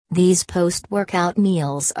These post-workout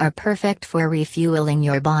meals are perfect for refueling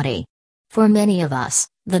your body. For many of us,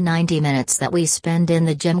 the 90 minutes that we spend in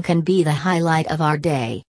the gym can be the highlight of our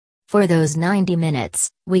day. For those 90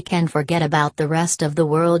 minutes, we can forget about the rest of the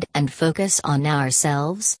world and focus on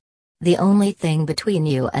ourselves. The only thing between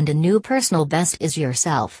you and a new personal best is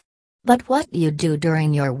yourself. But what you do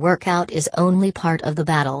during your workout is only part of the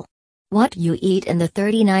battle. What you eat in the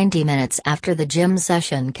 90 minutes after the gym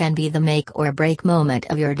session can be the make or break moment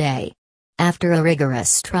of your day. After a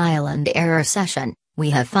rigorous trial and error session, we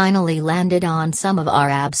have finally landed on some of our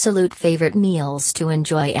absolute favorite meals to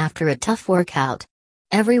enjoy after a tough workout.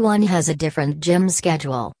 Everyone has a different gym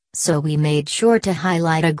schedule, so we made sure to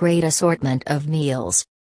highlight a great assortment of meals.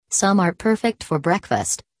 Some are perfect for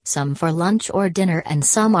breakfast, some for lunch or dinner, and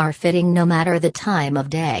some are fitting no matter the time of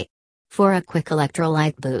day. For a quick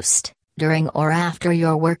electrolyte boost, during or after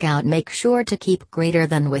your workout, make sure to keep greater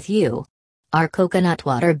than with you. Our coconut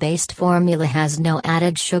water-based formula has no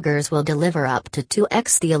added sugars, will deliver up to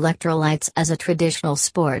 2x the electrolytes as a traditional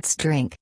sports drink.